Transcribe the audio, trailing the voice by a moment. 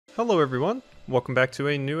Hello everyone, welcome back to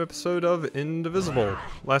a new episode of Indivisible.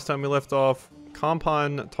 Last time we left off,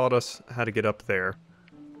 Compon taught us how to get up there.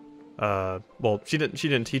 Well, she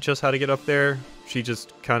didn't teach us how to get up there, she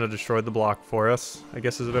just kind of destroyed the block for us, I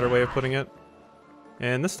guess is a better way of putting it.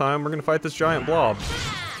 And this time we're gonna fight this giant blob.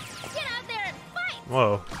 Get out there and fight!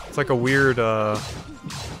 Whoa, it's like a weird,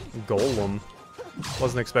 golem.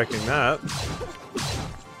 Wasn't expecting that.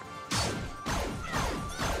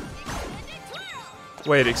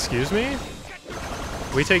 Wait, excuse me?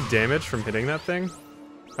 We take damage from hitting that thing?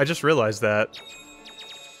 I just realized that.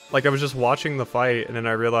 Like, I was just watching the fight, and then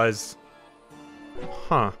I realized...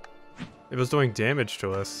 Huh. It was doing damage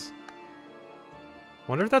to us.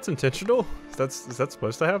 Wonder if that's intentional? Is that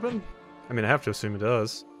supposed to happen? I mean, I have to assume it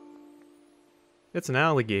does. It's an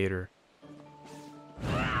alligator.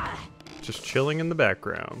 Just chilling in the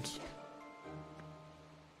background.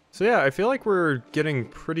 So yeah, I feel like we're getting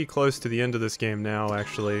pretty close to the end of this game now,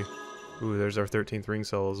 actually. Ooh, there's our 13th ring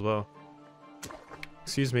cell as well.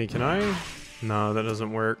 Excuse me, can I? No, that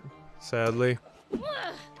doesn't work, sadly.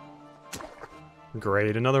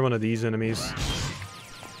 Great, another one of these enemies.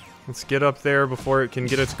 Let's get up there before it can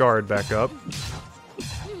get its guard back up.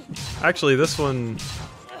 Actually, this one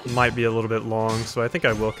might be a little bit long, so I think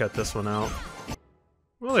I will cut this one out.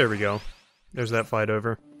 Well, there we go. There's that fight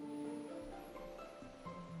over.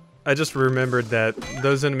 I just remembered that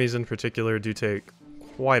those enemies in particular do take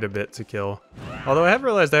quite a bit to kill. Although I have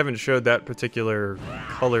realized I haven't showed that particular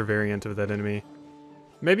color variant of that enemy.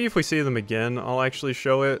 Maybe if we see them again, I'll actually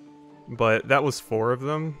show it. But that was 4 of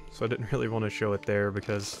them, so I didn't really want to show it there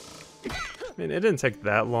because... I mean, it didn't take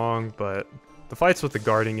that long, but the fights with the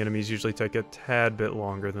guarding enemies usually take a tad bit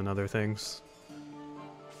longer than other things.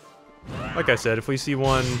 Like I said, if we see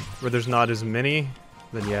one where there's not as many,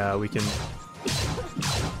 then yeah, we can...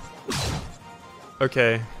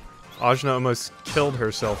 Okay, Ajna almost killed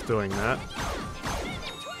herself doing that.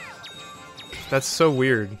 That's so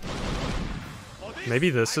weird.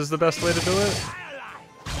 Maybe this is the best way to do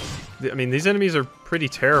it? I mean, these enemies are pretty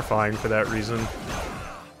terrifying for that reason.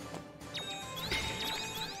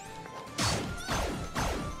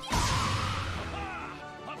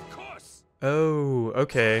 Oh,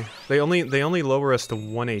 okay. They only lower us to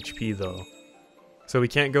 1 HP though. So we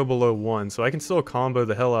can't go below 1, so I can still combo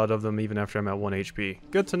the hell out of them even after I'm at 1 HP.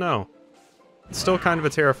 Good to know. It's still kind of a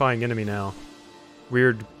terrifying enemy now.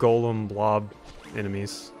 Weird golem blob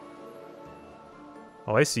enemies.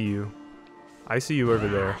 Oh, I see you. I see you over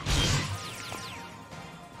there.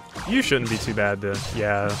 You shouldn't be too bad to...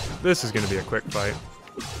 Yeah, this is gonna be a quick fight.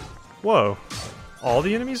 Whoa. All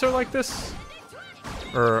the enemies are like this?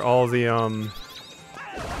 Or all the,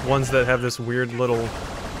 ones that have this weird little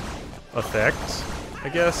effect? I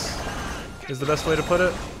guess, is the best way to put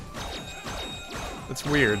it. It's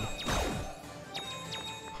weird.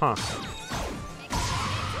 Huh.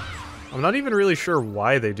 I'm not even really sure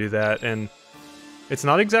why they do that, and it's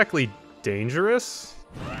not exactly dangerous,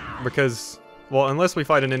 because, well, unless we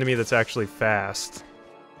fight an enemy that's actually fast,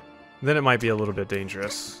 then it might be a little bit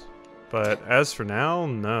dangerous. But as for now,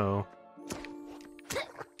 no.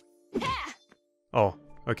 Oh,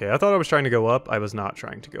 okay, I thought I was trying to go up. I was not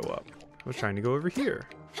trying to go up. I was trying to go over here.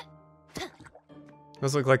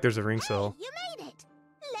 Does look like there's a ring cell. You made it!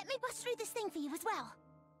 Let me bust through this thing for you as well.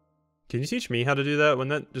 Can you teach me how to do that?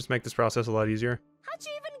 Wouldn't that just make this process a lot easier? How'd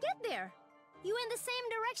you even get there? You went the same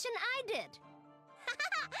direction I did.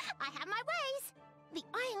 I have my ways. The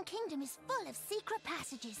Iron Kingdom is full of secret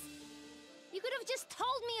passages. You could have just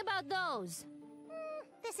told me about those.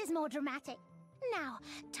 This is more dramatic. Now,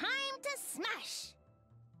 time to smash.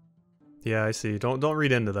 Yeah, I see. Don't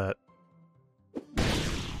read into that.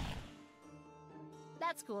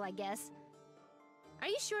 That's cool, I guess. Are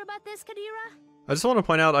you sure about this, Kadira? I just want to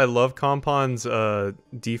point out I love Compon's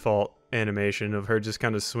default animation of her just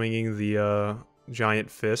kind of swinging the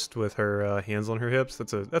giant fist with her hands on her hips.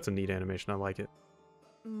 That's a neat animation. I like it.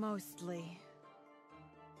 Mostly.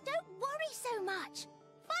 Don't worry so much.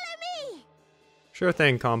 Follow me. Sure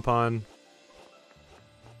thing, Compon.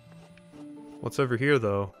 What's over here,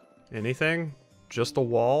 though? Anything? Just a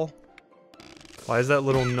wall? Why is that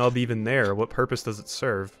little nub even there? What purpose does it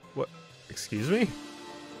serve? What? Excuse me?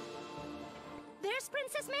 There's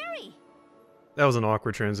Princess Mary. That was an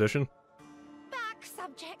awkward transition. Back,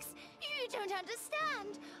 subjects. You don't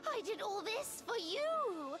understand. I did all this for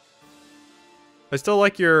you. I still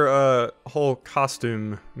like your whole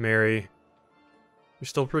costume, Mary. You're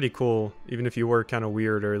still pretty cool, even if you were kind of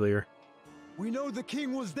weird earlier. We know the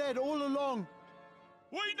king was dead all along.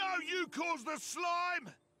 We know you caused the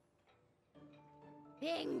slime!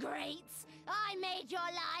 Ingrates! I made your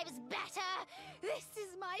lives better! This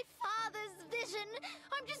is my father's vision!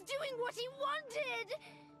 I'm just what he wanted!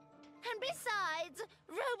 And besides,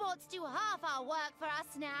 robots do half our work for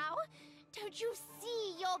us now. Don't you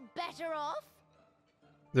see you're better off?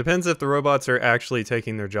 Depends if the robots are actually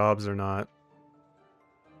taking their jobs or not.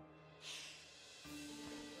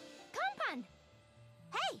 Compan!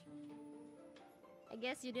 Hey! I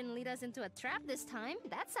guess you didn't lead us into a trap this time.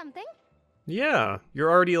 That's something. Yeah, you're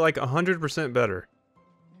already like 100% better.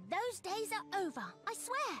 Those days are over, I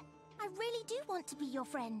swear. I really do want to be your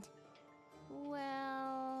friend.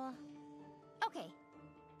 Well... okay.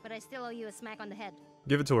 But I still owe you a smack on the head.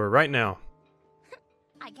 Give it to her right now.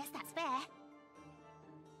 I guess that's fair.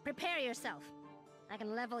 Prepare yourself. I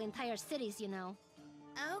can level entire cities, you know.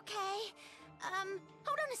 Okay. Hold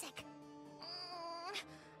on a sec.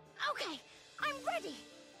 Okay, I'm ready.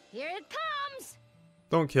 Here it comes.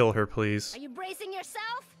 Don't kill her, please. Are you bracing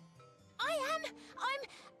yourself? I am. I'm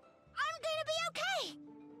gonna be okay.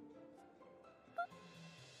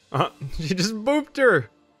 She just booped her.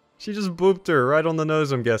 She just booped her right on the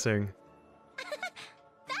nose, I'm guessing.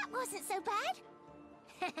 That wasn't so bad.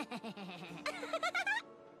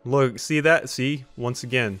 Look, see that? See? Once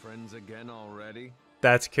again. Friends again already?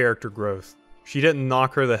 That's character growth. She didn't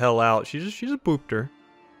knock her the hell out. She just booped her.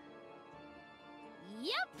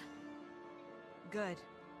 Yep. Good.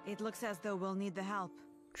 It looks as though we'll need the help.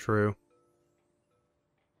 True.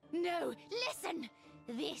 No, listen!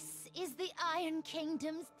 This is the Iron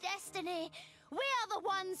Kingdom's destiny. We are the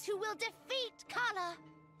ones who will defeat Kala.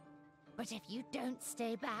 But if you don't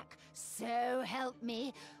stay back, so help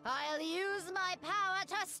me, I'll use my power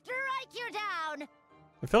to strike you down!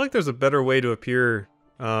 I feel like there's a better way to appear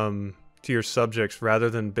to your subjects rather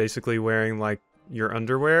than basically wearing like your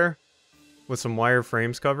underwear with some wire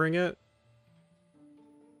frames covering it.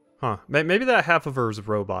 Huh. Maybe that half of her is a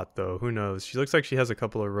robot though, who knows. She looks like she has a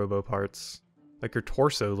couple of robo parts. Like her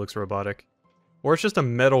torso looks robotic. Or it's just a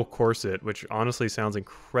metal corset, which honestly sounds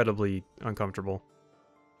incredibly uncomfortable.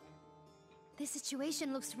 This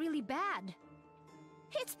situation looks really bad.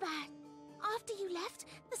 It's bad. After you left,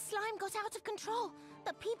 the slime got out of control.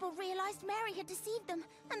 The people realized Mary had deceived them,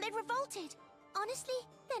 and they revolted. Honestly,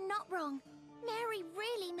 they're not wrong. Mary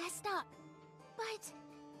really messed up. But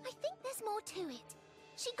I think there's more to it.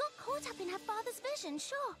 She got caught up in her father's vision,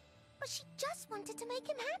 sure. But she just wanted to make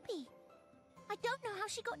him happy. I don't know how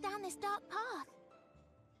she got down this dark path.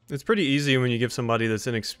 It's pretty easy when you give somebody that's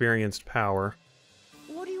inexperienced power.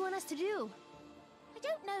 What do you want us to do? I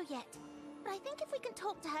don't know yet. But I think if we can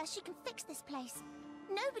talk to her, she can fix this place.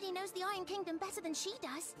 Nobody knows the Iron Kingdom better than she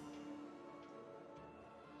does.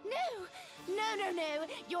 No!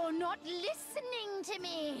 You're not listening to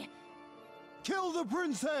me! Kill the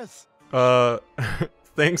princess!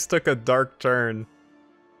 Things took a dark turn.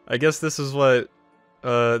 I guess this is what,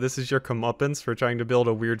 this is your comeuppance for trying to build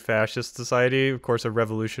a weird fascist society. Of course, a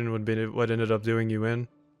revolution would be what ended up doing you in.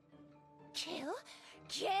 Kill?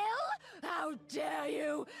 Kill? How dare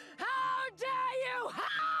you? How dare you?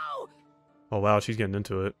 How? Oh wow, she's getting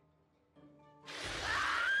into it.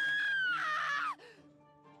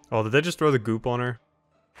 Oh, did they just throw the goop on her?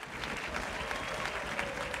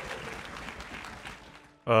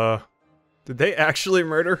 Did they actually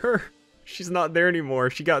murder her? She's not there anymore.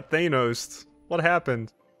 She got Thanos. What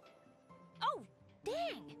happened? Oh,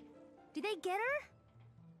 dang. Did they get her?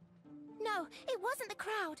 No, it wasn't the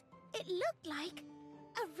crowd. It looked like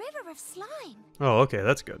a river of slime. Oh, okay,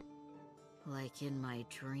 that's good. Like in my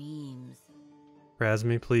dreams.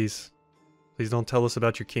 Razmi, please. Please don't tell us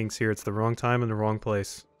about your kinks here. It's the wrong time and the wrong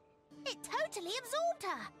place. It totally absorbed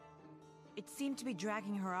her. It seemed to be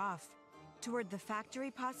dragging her off. Toward the factory,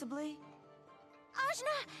 possibly?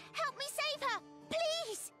 Ajna, help me save her,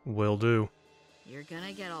 please! Will do. You're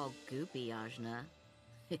gonna get all goopy, Ajna.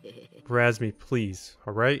 Razmi, please.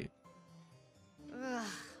 Alright? Ugh,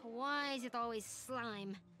 why is it always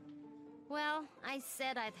slime? Well, I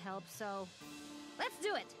said I'd help, so... let's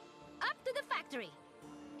do it! Up to the factory!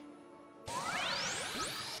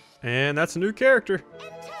 And that's a new character. Enter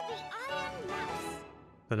the Iron Mouse!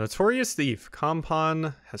 The notorious thief,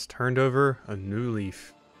 Compan, has turned over a new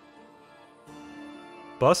leaf.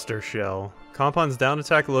 Buster Shell. Compan's down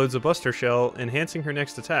attack loads a Buster Shell, enhancing her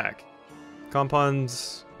next attack.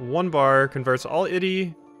 Compan's 1 bar converts all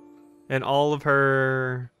itty and all of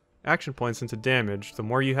her action points into damage. The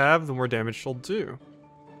more you have, the more damage she'll do.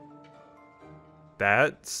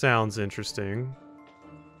 That sounds interesting.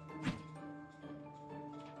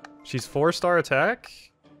 She's 4-star attack?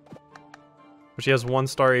 But she has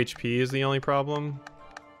 1-star HP is the only problem.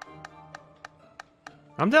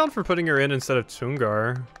 I'm down for putting her in instead of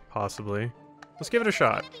Tungar, possibly. Let's give it a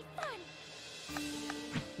shot.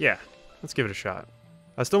 Yeah, let's give it a shot.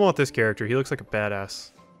 I still want this character. He looks like a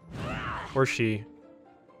badass. Or she.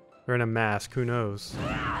 They're in a mask, who knows?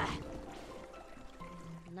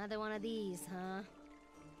 Another one of these, huh?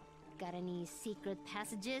 Got any secret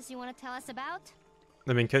passages you want to tell us about?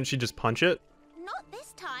 I mean, couldn't she just punch it? Not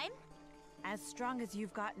this time. As strong as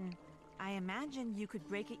you've gotten, I imagine you could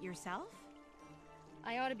break it yourself?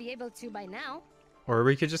 I ought to be able to by now. Or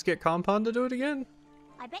we could just get Compound to do it again?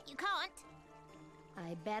 I bet you can't.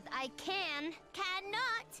 I bet I can.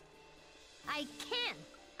 Cannot. I can.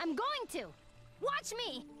 I'm going to. Watch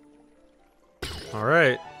me.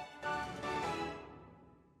 Alright.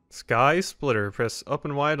 Sky Splitter. Press up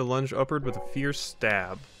and Y to lunge upward with a fierce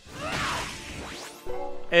stab.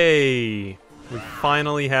 Hey! We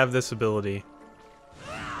finally have this ability.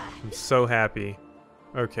 I'm so happy.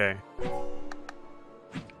 Okay.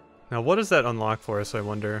 Now what does that unlock for us, I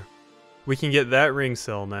wonder? We can get that ring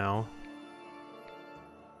cell now.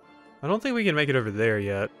 I don't think we can make it over there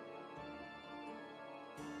yet.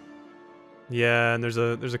 Yeah, and there's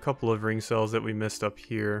a couple of ring cells that we missed up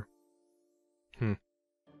here.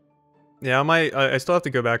 Yeah, I still have to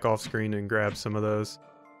go back off screen and grab some of those.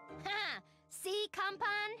 Ha! See,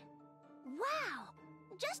 Compan? Wow!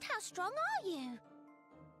 Just how strong are you?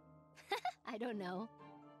 I don't know.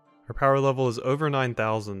 Her power level is over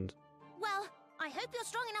 9,000. Well, I hope you're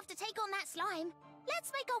strong enough to take on that slime.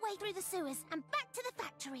 Let's make our way through the sewers and back to the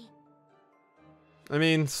factory. I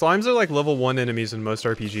mean, slimes are like level 1 enemies in most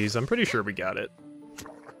RPGs. I'm pretty sure we got it.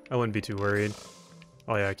 I wouldn't be too worried.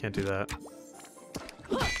 Oh yeah, I can't do that.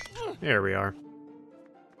 There we are.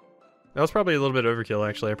 That was probably a little bit overkill,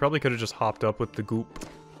 actually. I probably could have just hopped up with the goop.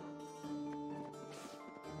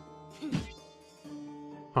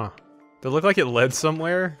 Huh. Did it look like it led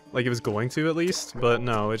somewhere? Like it was going to, at least? But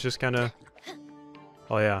no, it's just kind of...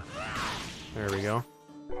 Oh yeah. There we go.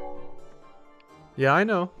 Yeah, I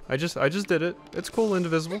know. I just did it. It's cool,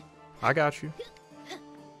 Indivisible. I got you.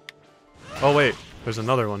 Oh wait, there's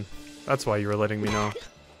another one. That's why you were letting me know.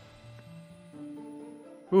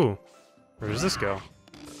 Ooh, where does this go?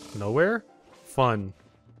 Nowhere? Fun.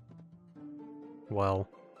 Well.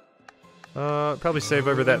 Probably save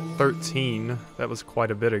over that 13. That was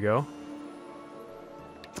quite a bit ago.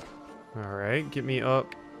 Alright, get me up.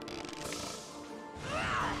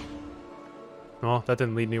 Oh, that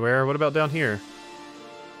didn't lead anywhere. What about down here?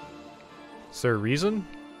 Is there a reason?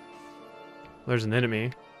 There's an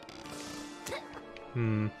enemy.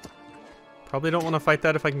 Probably don't want to fight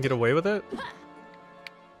that if I can get away with it.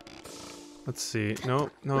 Let's see. No,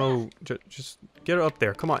 no. Just get her up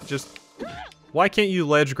there. Come on. Just... Why can't you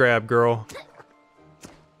ledge grab, girl?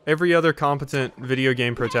 Every other competent video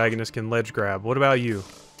game protagonist can ledge grab. What about you?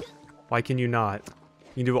 Why can you not?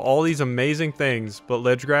 You do all these amazing things, but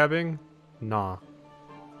ledge grabbing? Nah.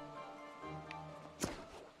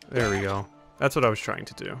 There we go. That's what I was trying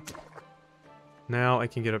to do. Now I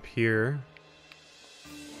can get up here.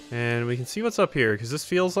 And we can see what's up here, because this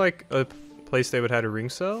feels like a place they would have a ring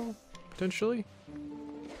cell, potentially.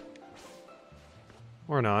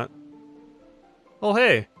 Or not. Oh,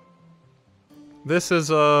 hey! This is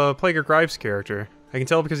Plague Gripe's character. I can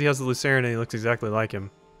tell because he has the Lucerne and he looks exactly like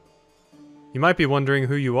him. You might be wondering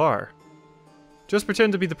who you are. Just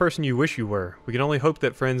pretend to be the person you wish you were. We can only hope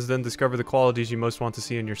that friends then discover the qualities you most want to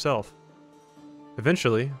see in yourself.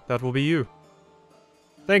 Eventually, that will be you.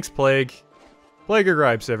 Thanks, Plague. Plague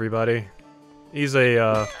Gripes, everybody. He's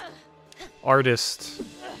a artist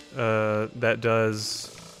that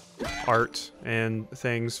does art and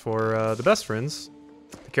things for the best friends,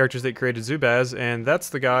 the characters that created Zubaz, and that's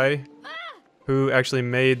the guy who actually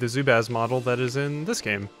made the Zubaz model that is in this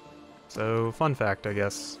game. So, fun fact, I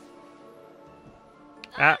guess.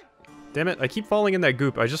 Ah, damn it, I keep falling in that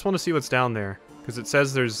goop. I just want to see what's down there, because it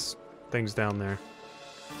says there's things down there.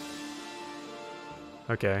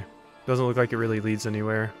 Okay, doesn't look like it really leads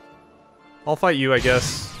anywhere. I'll fight you, I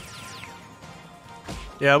guess.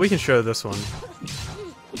 Yeah, we can show this one.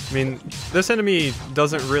 I mean, this enemy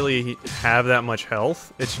doesn't really have that much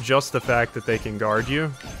health. It's just the fact that they can guard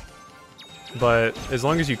you. But as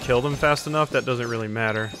long as you kill them fast enough, that doesn't really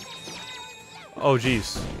matter. Oh,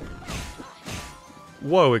 jeez.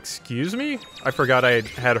 Whoa, excuse me? I forgot I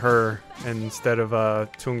had her instead of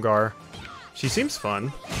Tungar. She seems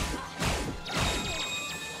fun.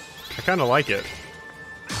 I kind of like it.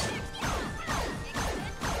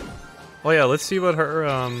 Oh yeah, let's see what her,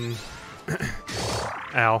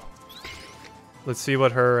 ow. Let's see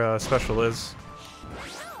what her, special is.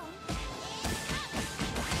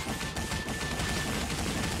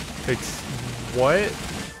 Takes... what?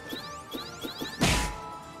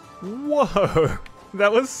 Whoa!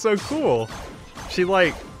 That was so cool! She,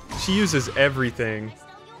 like, she uses everything.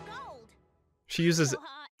 She uses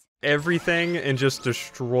everything and just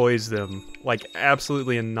destroys them. Like,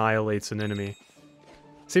 absolutely annihilates an enemy.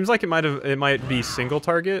 Seems like it might be single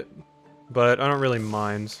target, but I don't really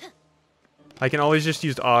mind. I can always just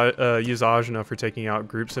use Ajna for taking out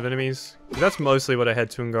groups of enemies. That's mostly what I had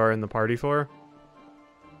Tungar in the party for.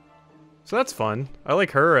 So that's fun. I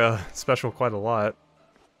like her special quite a lot.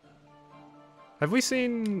 Have we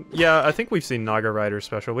seen... Yeah, I think we've seen Naga Rider's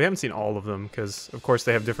special. We haven't seen all of them, because of course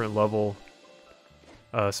they have different level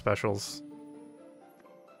specials.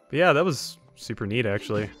 But yeah, that was super neat,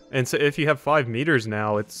 actually. And so if you have 5 meters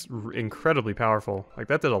now, it's incredibly powerful. Like,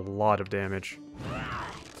 that did a lot of damage.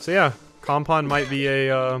 So yeah, Compound might be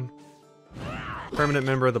a permanent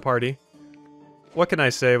member of the party. What can I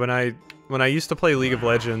say? When I used to play League of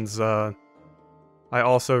Legends, I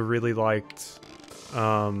also really liked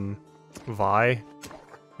Vi,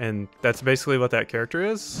 and that's basically what that character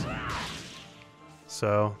is.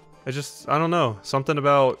 So I don't know, something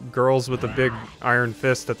about girls with a big iron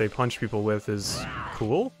fist that they punch people with is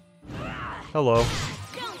cool. Hello.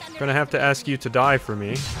 Gonna have to ask you to die for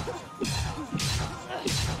me.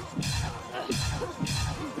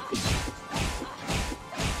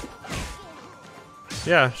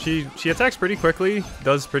 Yeah, she attacks pretty quickly,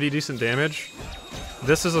 does pretty decent damage.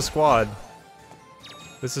 This is a squad.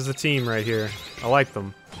 This is a team right here. I like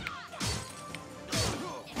them.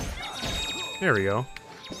 There we go.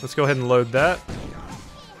 Let's go ahead and load that.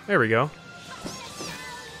 There we go.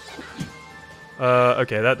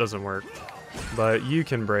 Okay, that doesn't work. But you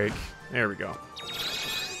can break. There we go.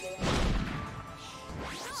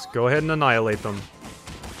 Let's go ahead and annihilate them.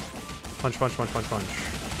 Punch, punch, punch, punch, punch.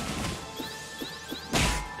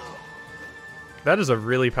 That is a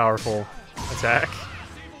really powerful attack.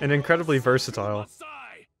 And incredibly versatile.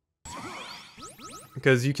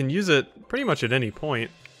 Because you can use it pretty much at any point.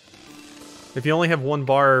 If you only have 1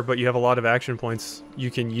 bar, but you have a lot of action points, you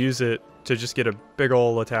can use it to just get a big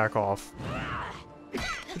ol' attack off.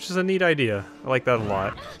 Which is a neat idea. I like that a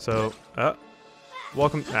lot. So,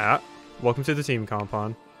 welcome to the team,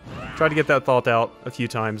 Compound. Tried to get that thought out a few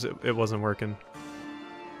times, it wasn't working.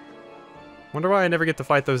 Wonder why I never get to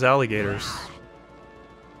fight those alligators.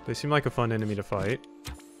 They seem like a fun enemy to fight.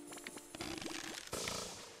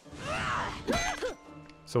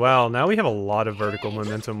 So wow, now we have a lot of vertical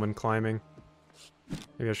momentum when climbing.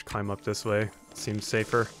 Maybe I should climb up this way. Seems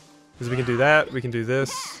safer. Because we can do that, we can do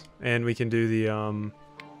this, and we can do the,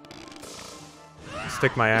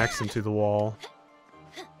 stick my axe into the wall.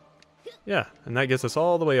 Yeah, and that gets us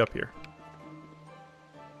all the way up here.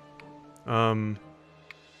 Well,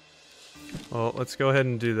 let's go ahead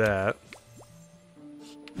and do that.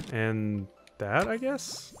 And that, I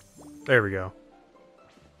guess? There we go.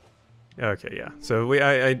 Okay, yeah. So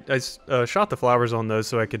I shot the flowers on those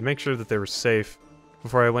so I could make sure that they were safe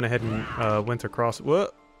before I went ahead and went across.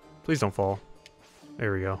 What? Please don't fall.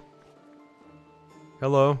 There we go.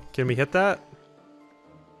 Hello, can we hit that?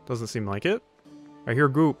 Doesn't seem like it. I hear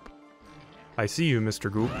Goop. I see you,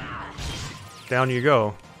 Mr. Goop. Down you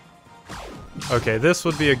go. Okay, this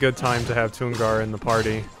would be a good time to have Tungar in the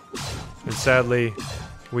party. And sadly,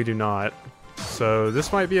 we do not. So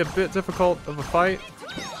this might be a bit difficult of a fight.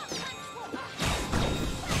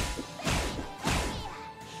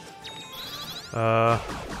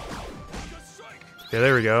 Yeah,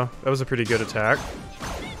 there we go. That was a pretty good attack.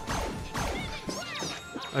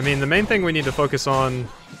 I mean, the main thing we need to focus on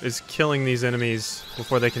is killing these enemies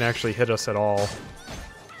before they can actually hit us at all.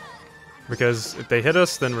 Because if they hit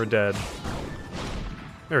us, then we're dead.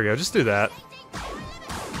 There we go, just do that.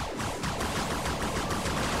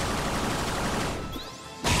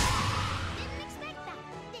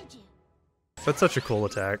 That's such a cool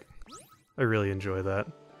attack. I really enjoy that.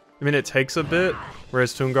 I mean, it takes a bit,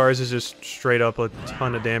 whereas Tungar's is just straight up a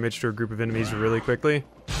ton of damage to a group of enemies really quickly.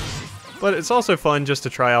 But it's also fun just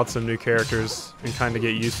to try out some new characters and kind of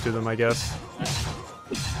get used to them, I guess.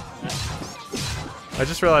 I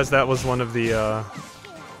just realized that was one of the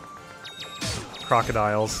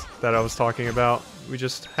crocodiles that I was talking about. We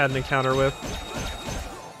just had an encounter with.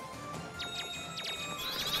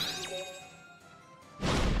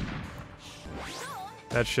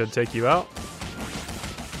 That should take you out.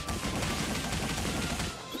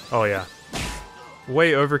 Oh yeah.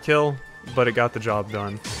 Way overkill, but it got the job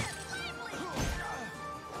done.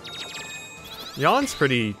 Yon's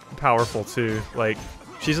pretty powerful too. Like,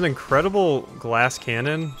 she's an incredible glass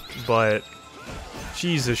cannon, but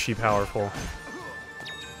jeez is she powerful.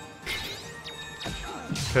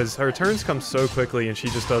 Because her turns come so quickly and she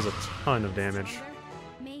just does a ton of damage.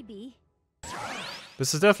 Maybe.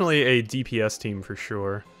 This is definitely a DPS team for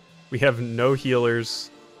sure. We have no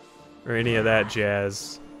healers or any of that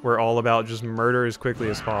jazz. we're all about just murder as quickly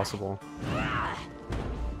as possible.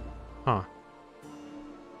 Huh.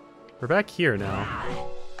 We're back here now.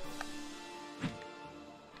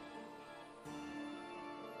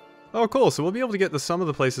 Oh, cool. So we'll be able to get to some of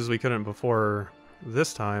the places we couldn't before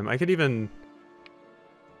this time. I could even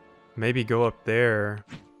maybe go up there.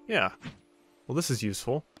 Yeah. Well, this is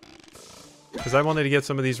useful. Because I wanted to get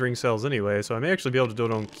some of these ring cells anyway, so I may actually be able to do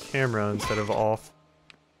it on camera instead of off.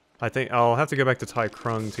 I think I'll have to go back to Tai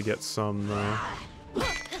Krung to get some,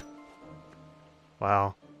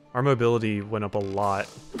 Wow. Our mobility went up a lot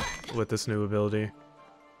with this new ability.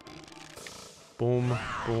 Boom,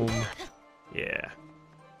 boom. Yeah.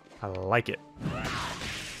 I like it. I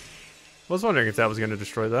was wondering if that was going to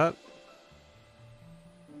destroy that.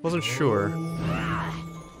 Wasn't sure.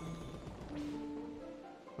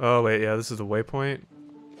 Oh, wait, yeah, this is the waypoint.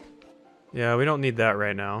 Yeah, we don't need that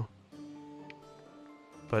right now.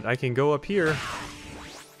 But I can go up here,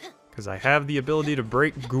 because I have the ability to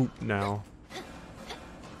break goop now.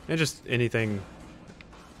 And just anything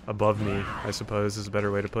above me, I suppose, is a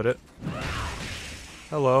better way to put it.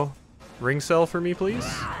 Hello. Ring cell for me, please?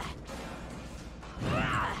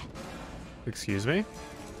 Excuse me?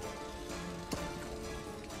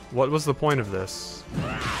 What was the point of this?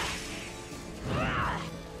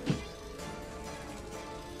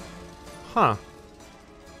 Huh.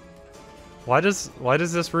 Why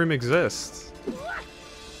does this room exist?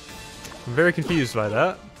 I'm very confused by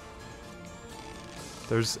that.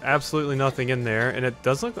 There's absolutely nothing in there, and it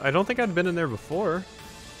doesn't look, I don't think I'd been in there before.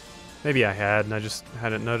 Maybe I had, and I just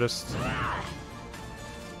hadn't noticed.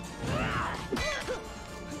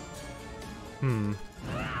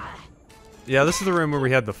 Yeah, this is the room where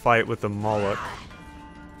we had the fight with the Moloch.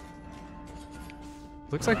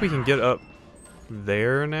 Looks like we can get up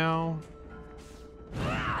there now.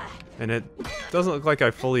 And it doesn't look like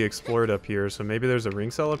I fully explored up here, so maybe there's a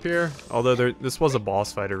ring cell up here? Although this was a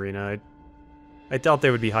boss fight arena. I doubt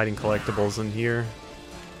they would be hiding collectibles in here.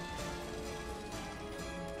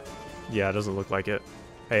 Yeah, it doesn't look like it.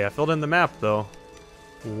 Hey, I filled in the map, though.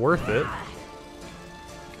 Worth it.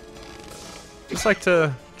 Just like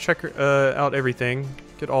to check out everything.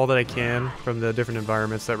 Get all that I can from the different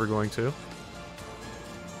environments that we're going to.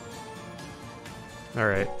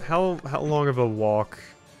 Alright, how long of a walk?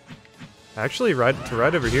 Actually, right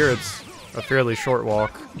over here, it's a fairly short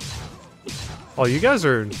walk. Oh, you guys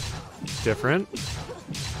are different.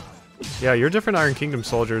 Yeah, you're different Iron Kingdom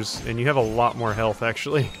soldiers, and you have a lot more health,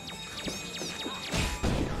 actually.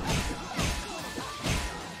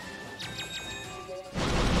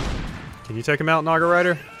 Can you take him out, Naga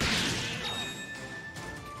Rider?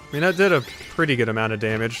 I mean, that did a pretty good amount of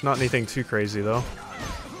damage. Not anything too crazy, though.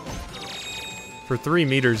 For 3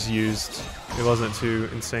 meters used, it wasn't too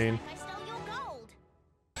insane.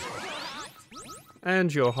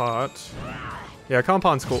 And your heart. Yeah,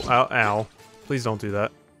 compound's cool. Ow, ow. Please don't do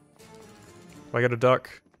that. Oh, I got a duck.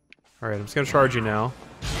 Alright, I'm just gonna charge you now.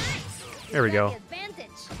 There we go.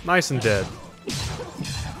 Nice and dead.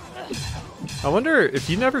 I wonder, if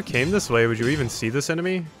you never came this way, would you even see this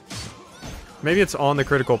enemy? Maybe it's on the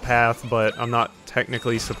critical path, but I'm not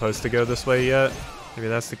technically supposed to go this way yet. Maybe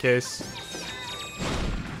that's the case.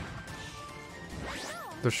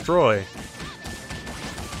 Destroy.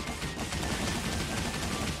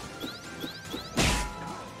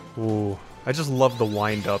 Ooh, I just love the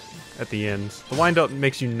wind-up at the end. The wind-up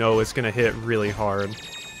makes you know it's gonna hit really hard.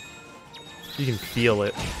 You can feel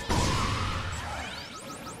it.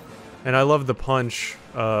 And I love the punch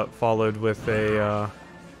followed with a,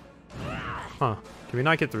 Huh. Can we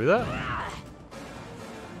not get through that?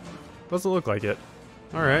 Doesn't look like it.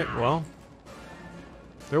 Alright, well.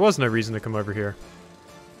 There was no reason to come over here.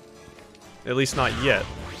 At least not yet.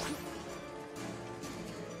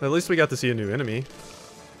 At least we got to see a new enemy.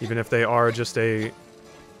 Even if they are just a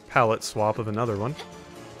palette swap of another one.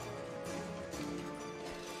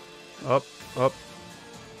 Up, up.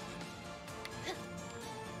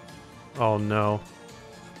 Oh no.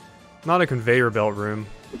 Not a conveyor belt room.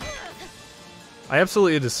 I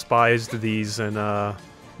absolutely despised these in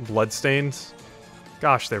Bloodstained.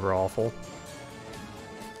 Gosh, they were awful.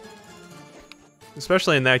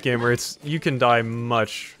 Especially in that game where you can die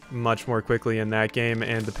much more quickly in that game,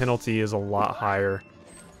 and the penalty is a lot higher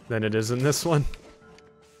than it is in this one.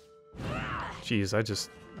 Jeez,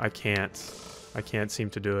 I can't seem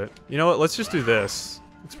to do it. You know what, let's just do this.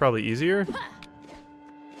 It's probably easier.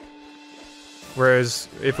 Whereas,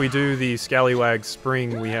 if we do the Scallywag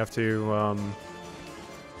Spring, we have to,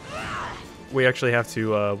 we actually have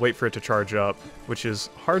to wait for it to charge up, which is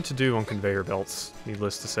hard to do on conveyor belts,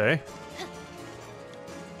 needless to say.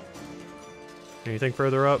 Anything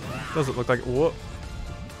further up? Doesn't look like... Whoop.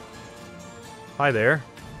 Hi there.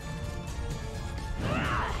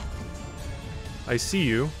 I see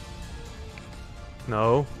you.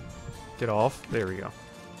 No. Get off. There we go.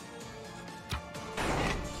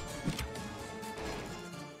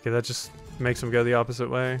 Okay, that just makes him go the opposite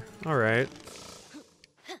way. Alright.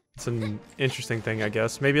 It's an interesting thing, I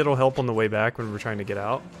guess. Maybe it'll help on the way back when we're trying to get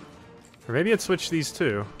out. Or maybe I'd switch these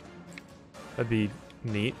two. That'd be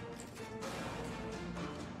neat.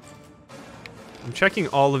 I'm checking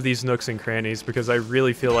all of these nooks and crannies because I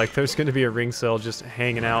really feel like there's going to be a ring cell just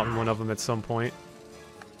hanging out in one of them at some point.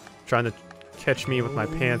 Trying to catch me with my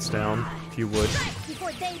pants down, if you would.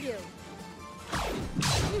 Before they do.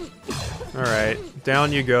 Alright,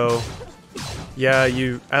 down you go. Yeah,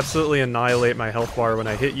 you absolutely annihilate my health bar when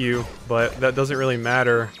I hit you, but that doesn't really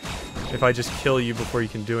matter if I just kill you before you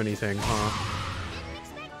can do anything, huh? Didn't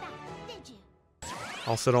expect that, did you?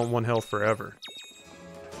 I'll sit on 1 health forever.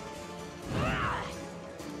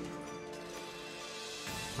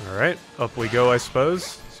 Alright, up we go, I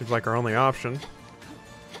suppose. Seems like our only option.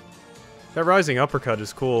 That rising uppercut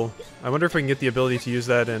is cool. I wonder if we can get the ability to use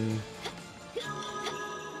that in...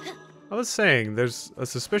 I was saying, there's a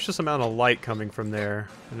suspicious amount of light coming from there,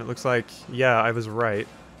 and it looks like, yeah, I was right.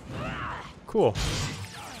 Cool.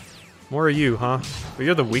 More of you, huh? But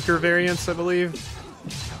you're the weaker variants, I believe?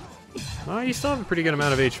 Oh, you still have a pretty good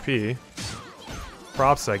amount of HP.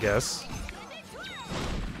 Props, I guess.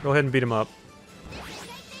 Go ahead and beat him up.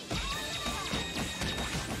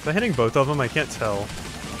 Is I hitting both of them? I can't tell.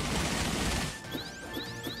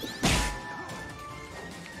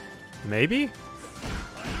 Maybe?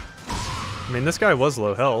 I mean, this guy was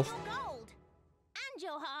low health. Gold. And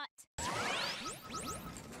your heart.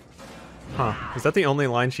 Huh. Is that the only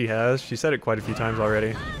line she has? She said it quite a few times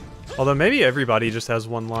already. Although maybe everybody just has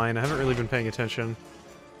 1 line. I haven't really been paying attention.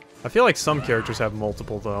 I feel like some characters have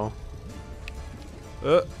multiple, though.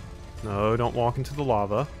 No, don't walk into the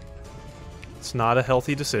lava. It's not a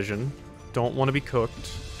healthy decision. Don't want to be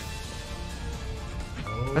cooked.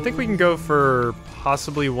 I think we can go for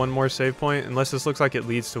possibly 1 more save point, unless this looks like it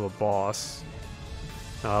leads to a boss.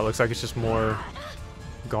 It looks like it's just more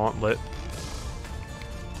gauntlet.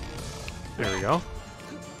 There we go.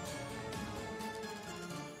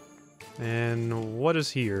 And what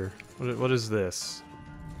is here? What is this?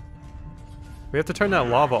 We have to turn that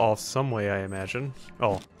lava off some way, I imagine.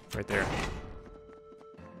 Oh, right there.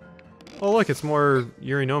 Oh look, it's more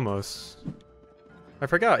Urinomos. I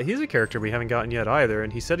forgot, he's a character we haven't gotten yet either,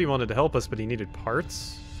 and he said he wanted to help us, but he needed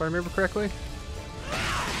parts, if I remember correctly.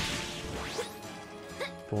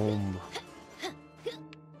 Boom.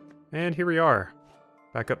 And here we are.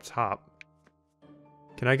 Back up top.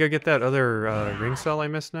 Can I go get that other ring cell I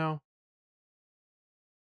missed now?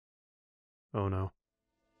 Oh no.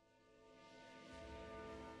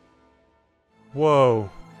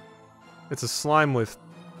 Whoa. It's a slime with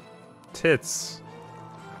tits.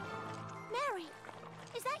 Mary,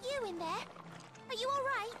 is that you in there? Are you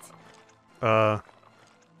alright?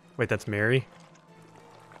 Wait, that's Mary?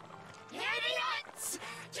 Idiots!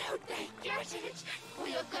 Don't they get it?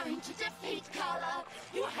 We are going to defeat Kala.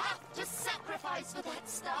 You have to sacrifice for that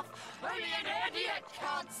stuff. Only an idiot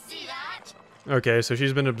can't see that. Okay, so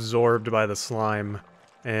she's been absorbed by the slime,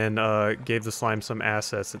 and gave the slime some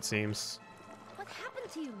assets, it seems. What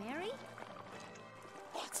happened to you, Mary?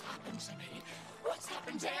 What's happened to me? What's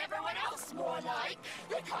happened to everyone else, more like?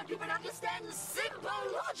 They can't even understand simple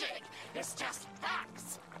logic. It's just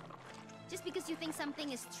facts. Just because you think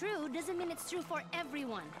something is true doesn't mean it's true for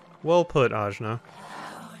everyone. Well put, Ajna.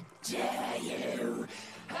 How dare you?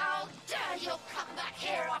 How dare you come back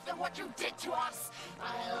here after what you did to us?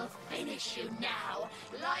 I'll finish you now,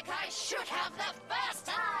 like I should have the first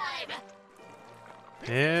time!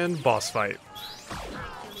 And boss fight.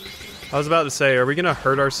 I was about to say, are we gonna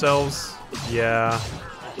hurt ourselves? Yeah.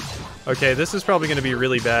 Okay, this is probably gonna be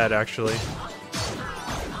really bad, actually.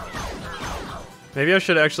 Maybe I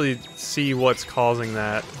should actually see what's causing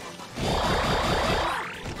that.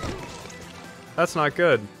 That's not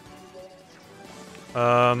good.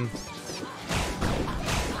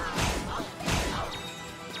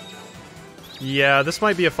 Yeah, this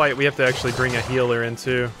might be a fight we have to actually bring a healer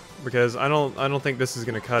into, because I don't think this is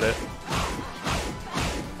gonna cut it.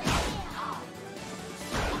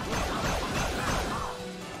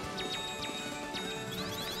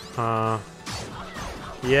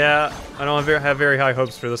 Yeah, I don't have very high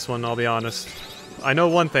hopes for this one, I'll be honest. I know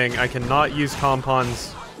one thing, I cannot use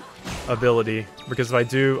Compon's ability, because if I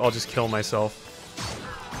do, I'll just kill myself.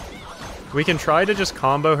 We can try to just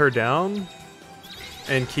combo her down,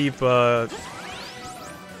 and keep,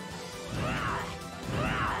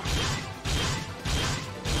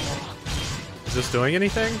 Is this doing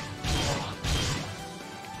anything?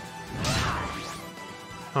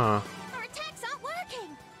 Huh. Our attacks aren't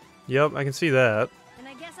working. Yep, I can see that. And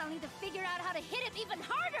I guess I'll need to figure out how to hit him even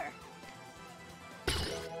harder.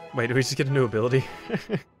 Wait, do we just get a new ability?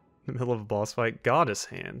 In the middle of a boss fight? Goddess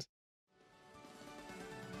Hand.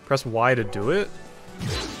 Press Y to do it?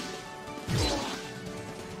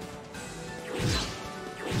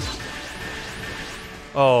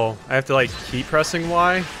 Oh, I have to like keep pressing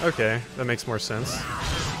Y? Okay, that makes more sense.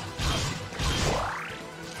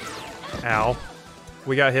 Ow.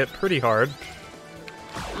 We got hit pretty hard.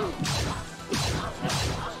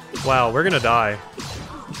 Wow, we're gonna die.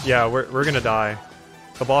 Yeah, we're gonna die.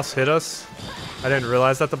 The boss hit us. I didn't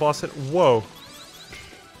realize that the boss hit. Whoa.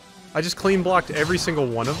 I just clean blocked every single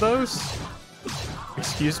one of those?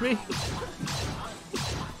 Excuse me?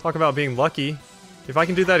 Talk about being lucky. If I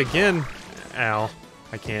can do that again... Ow.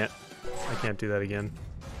 I can't do that again.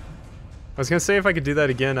 I was gonna say if I could do that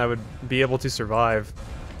again, I would be able to survive.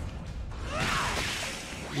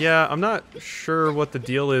 Yeah, I'm not sure what the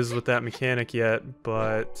deal is with that mechanic yet,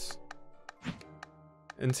 but...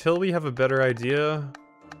 until we have a better idea...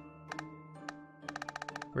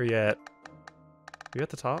 Where you at? You at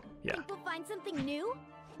the top? Yeah. Think we'll find something new?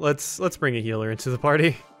 Let's bring a healer into the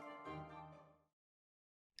party.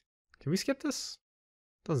 Can we skip this?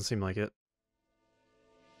 Doesn't seem like it.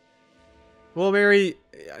 Well, Mary,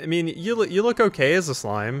 I mean, you look okay as a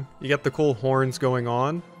slime. You got the cool horns going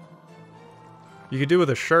on. You could do with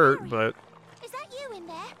a shirt, but... Is that you in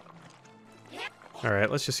there?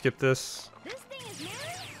 Alright, let's just skip this. This thing is Mary?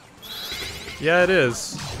 Yeah, it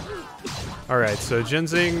is. Alright, so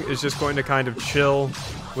Ginseng is just going to kind of chill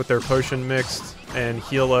with their potion mixed and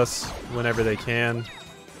heal us whenever they can.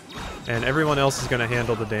 And everyone else is going to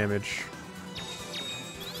handle the damage.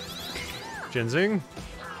 Ginseng?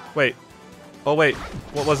 Wait. Oh wait,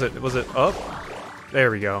 what was it? Was it up?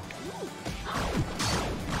 There we go.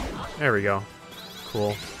 There we go.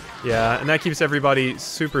 Cool. Yeah, and that keeps everybody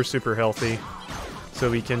super, super healthy.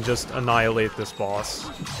 So we can just annihilate this boss.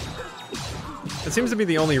 It seems to be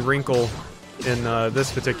the only wrinkle in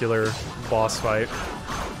this particular boss fight.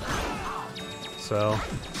 So,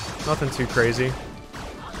 nothing too crazy.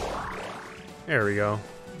 There we go.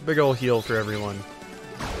 Big ol' heal for everyone.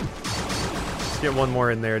 Let's get one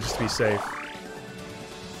more in there just to be safe.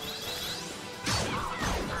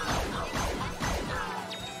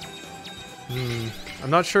 I'm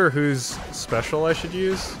not sure whose special I should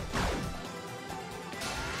use.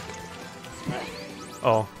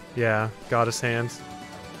 Oh, yeah, Goddess Hands.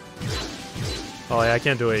 Oh yeah, I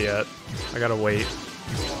can't do it yet. I gotta wait.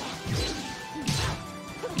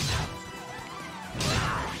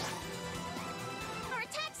 Our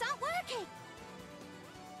attacks aren't working.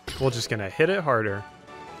 We're just gonna hit it harder.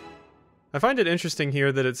 I find it interesting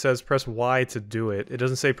here that it says press Y to do it. It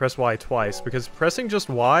doesn't say press Y twice, because pressing just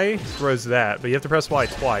Y throws that, but you have to press Y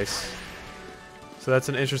twice. So that's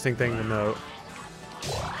an interesting thing to note.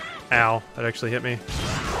 Ow, that actually hit me.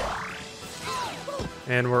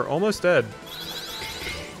 And we're almost dead.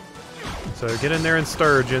 So get in there and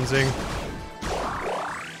stir, Ginseng.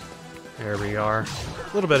 There we are.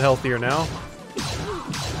 A little bit healthier now.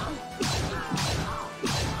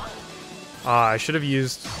 Ah, I should have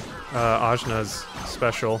used Ajna's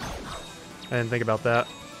special. I didn't think about that.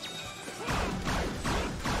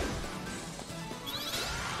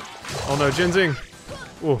 Oh no, Ginseng!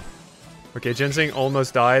 Ooh. Okay, Ginseng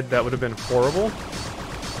almost died. That would have been horrible.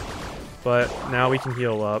 But now we can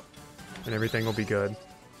heal up, and everything will be good.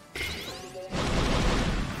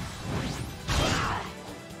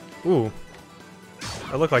 Ooh.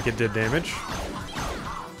 That looked like it did damage.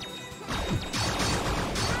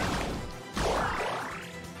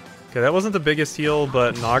 Okay, that wasn't the biggest heal,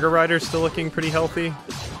 but Naga Rider's still looking pretty healthy.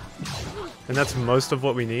 And that's most of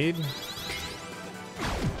what we need.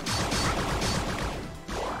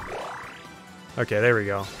 Okay, there we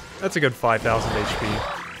go. That's a good 5,000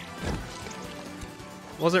 HP.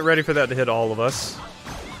 Wasn't ready for that to hit all of us.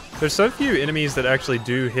 There's so few enemies that actually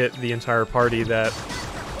do hit the entire party that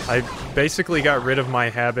I basically got rid of my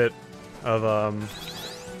habit of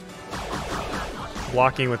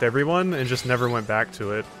blocking with everyone and just never went back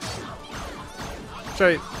to it.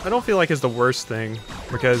 Which I don't feel like is the worst thing,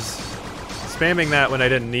 because spamming that when I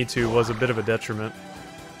didn't need to was a bit of a detriment.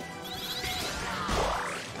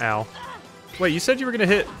 Ow. Wait, you said you were gonna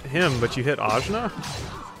hit him, but you hit Ajna?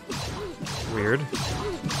 Weird.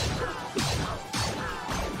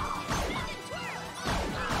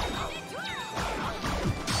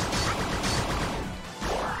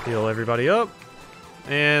 Heal everybody up.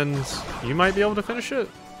 And you might be able to finish it?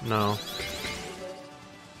 No.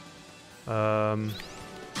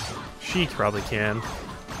 She probably can.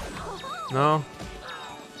 No?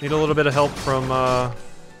 Need a little bit of help from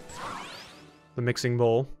The mixing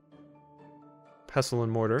bowl. Pestle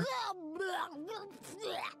and mortar.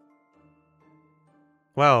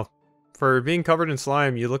 Wow. For being covered in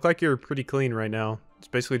slime, you look like you're pretty clean right now. It's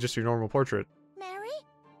basically just your normal portrait. Mary?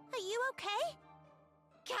 Are you okay?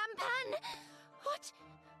 Campan! What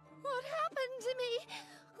happened to me?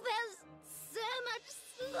 There's so much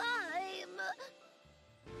slime!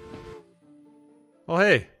 Oh,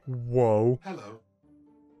 hey. Whoa. Hello.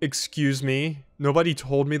 Excuse me? Nobody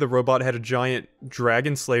told me the robot had a giant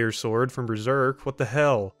Dragon Slayer sword from Berserk. What the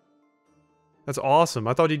hell? That's awesome.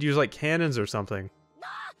 I thought he'd use, like, cannons or something.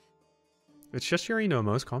 It's just Yuri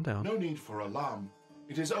Nomos. Calm down. No need for alarm.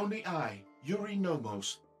 It is only I, Yuri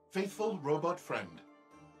Nomos, faithful robot friend.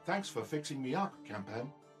 Thanks for fixing me up, Campan.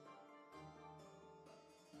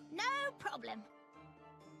 No problem.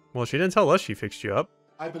 Well, she didn't tell us she fixed you up.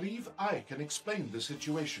 I believe I can explain the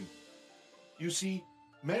situation. You see,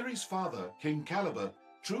 Mary's father, King Caliber,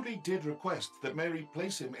 truly did request that Mary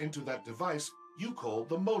place him into that device you call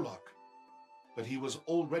the Moloch. But he was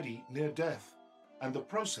already near death, and the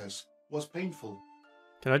process was painful.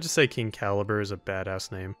 Can I just say King Caliber is a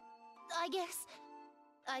badass name? I guess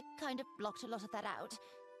I kind of blocked a lot of that out.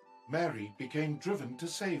 Mary became driven to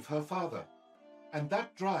save her father, and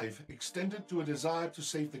that drive extended to a desire to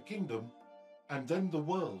save the kingdom and then the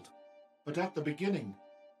world. But at the beginning,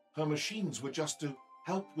 her machines were just to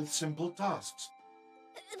help with simple tasks.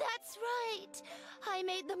 That's right. I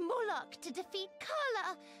made the Moloch to defeat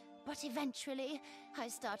Kala. But eventually, I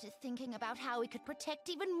started thinking about how we could protect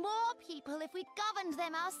even more people if we governed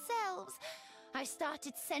them ourselves. I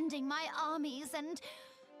started sending my armies and...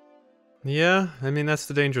 Yeah, I mean, that's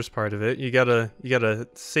the dangerous part of it. You gotta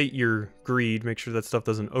sate your greed, make sure that stuff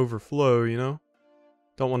doesn't overflow, you know?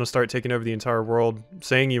 Don't want to start taking over the entire world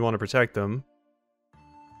saying you want to protect them.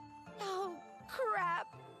 Oh,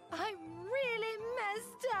 crap. I really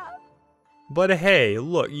messed up. But hey,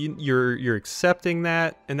 look, you're accepting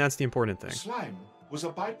that, and that's the important thing. Slime was a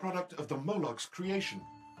byproduct of the Moloch's creation,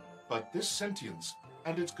 but this sentience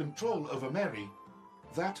and its control over Mary,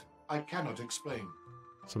 that I cannot explain.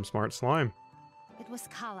 Some smart slime. It was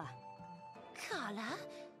Kala. Kala?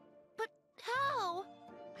 But how?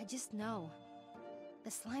 I just know. The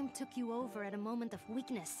slime took you over at a moment of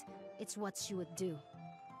weakness. It's what she would do.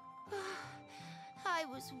 I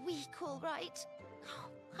was weak, all right.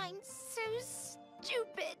 I'm so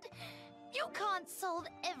stupid. You can't solve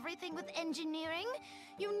everything with engineering.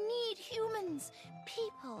 You need humans,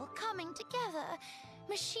 people coming together.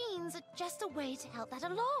 Machines are just a way to help that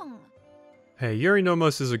along. Hey, Yuri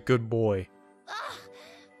Nomos is a good boy.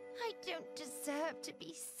 I don't deserve to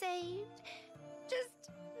be saved. Just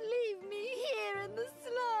leave me here in the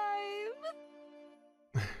slime.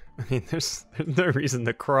 I mean, there's no reason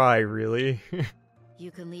to cry, really.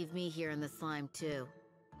 You can leave me here in the slime too.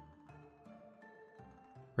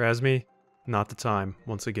 Razmi, not the time,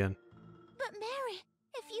 once again. But Mary,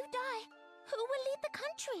 if you die, who will lead the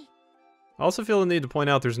country? I also feel the need to point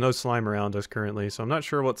out there's no slime around us currently, so I'm not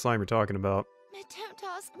sure what slime you're talking about. No, don't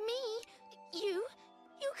ask me. You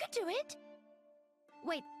could do it.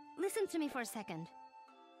 Wait, listen to me for a second.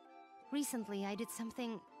 Recently, I did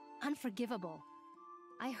something unforgivable.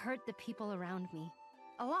 I hurt the people around me.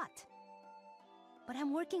 A lot. But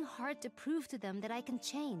I'm working hard to prove to them that I can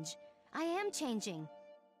change. I am changing.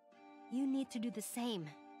 You need to do the same.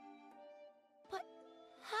 But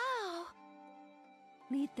how?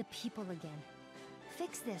 Lead the people again.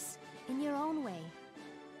 Fix this in your own way.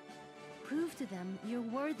 Prove to them you're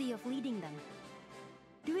worthy of leading them.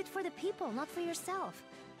 Do it for the people, not for yourself.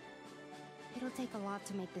 It'll take a lot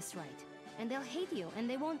to make this right. And they'll hate you, and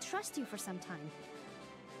they won't trust you for some time.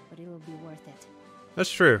 But it'll be worth it.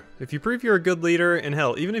 That's true. If you prove you're a good leader, and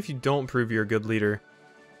hell, even if you don't prove you're a good leader,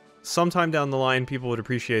 sometime down the line people would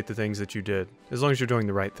appreciate the things that you did, as long as you're doing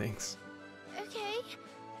the right things. Okay.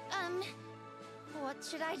 What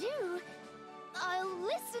should I do? I'll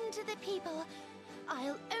listen to the people.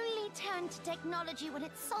 I'll only turn to technology when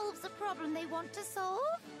it solves a problem they want to solve.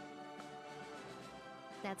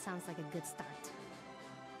 That sounds like a good start.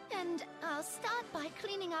 And I'll start by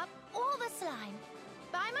cleaning up all the slime.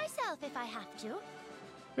 By myself if I have to.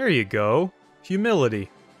 There you go. Humility.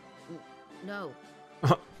 No.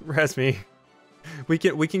 Razmi, we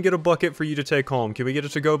can get a bucket for you to take home. Can we get a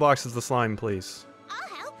to-go box of the slime, please? I'll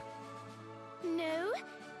help. No,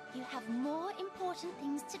 you have more important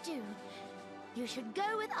things to do. You should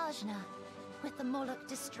go with Ajna. With the Moloch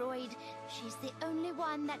destroyed, she's the only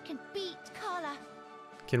one that can beat Kala.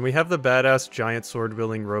 Can we have the badass giant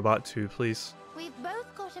sword-wielding robot too, please? We've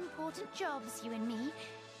both got important jobs, you and me,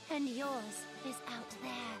 and yours is out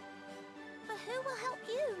there. But who will help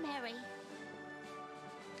you, Mary?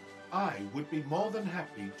 I would be more than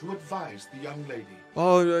happy to advise the young lady.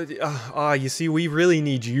 Oh, you see, we really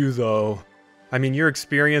need you, though. I mean, you're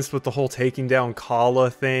experienced with the whole taking down Kala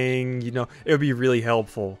thing. You know, it would be really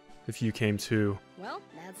helpful if you came too. Well,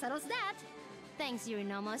 that settles that. Thanks,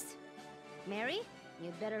 Eurynomos. Mary,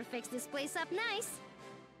 you'd better fix this place up nice.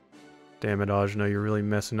 Damn it, Ajna, you're really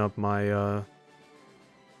messing up my,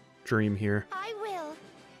 dream here. I will.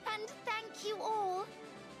 And thank you all.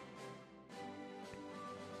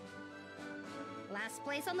 Last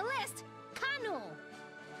place on the list, Kanu.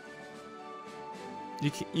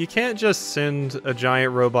 You can't just send a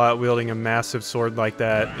giant robot wielding a massive sword like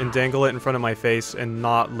that and dangle it in front of my face and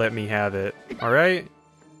not let me have it, alright?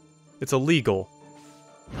 It's illegal.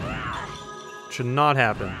 Should not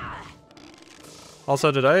happen.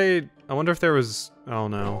 Also, I wonder if there was... Oh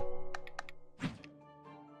no.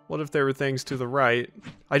 What if there were things to the right?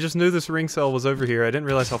 I just knew this ring cell was over here. I didn't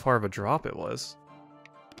realize how far of a drop it was.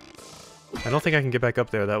 I don't think I can get back up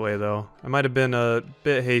there that way, though. I might have been a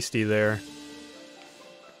bit hasty there.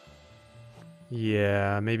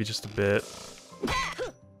 Yeah, maybe just a bit.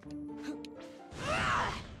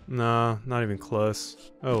 No, not even close.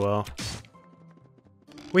 Oh well.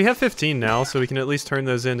 We have 15 now, so we can at least turn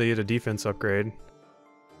those in to get a defense upgrade.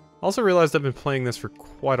 Also realized I've been playing this for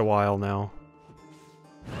quite a while now.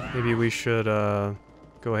 Maybe we should go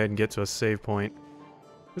ahead and get to a save point.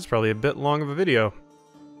 This is probably a bit long of a video.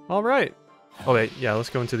 Alright. Oh wait, yeah, let's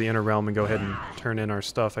go into the inner realm and go ahead and turn in our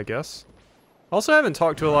stuff, I guess. Also, I haven't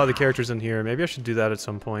talked to a lot of the characters in here. Maybe I should do that at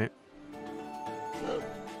some point.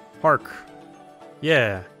 Hark.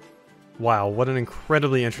 Yeah. Wow, what an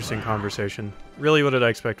incredibly interesting conversation. Really, what did I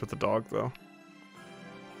expect with the dog, though?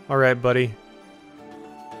 Alright, buddy.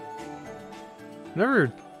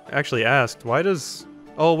 Never actually asked, why does...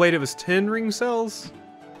 Oh, wait, it was 10 ring cells?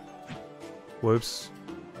 Whoops.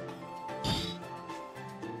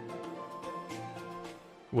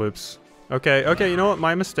 Whoops. Okay, you know what?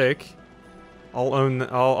 My mistake.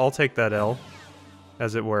 I'll take that L,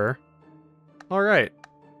 as it were. Alright.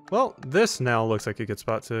 Well, this now looks like a good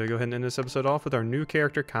spot to go ahead and end this episode off with our new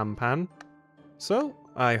character, Kampan. So,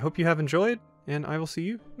 I hope you have enjoyed, and I will see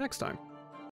you next time.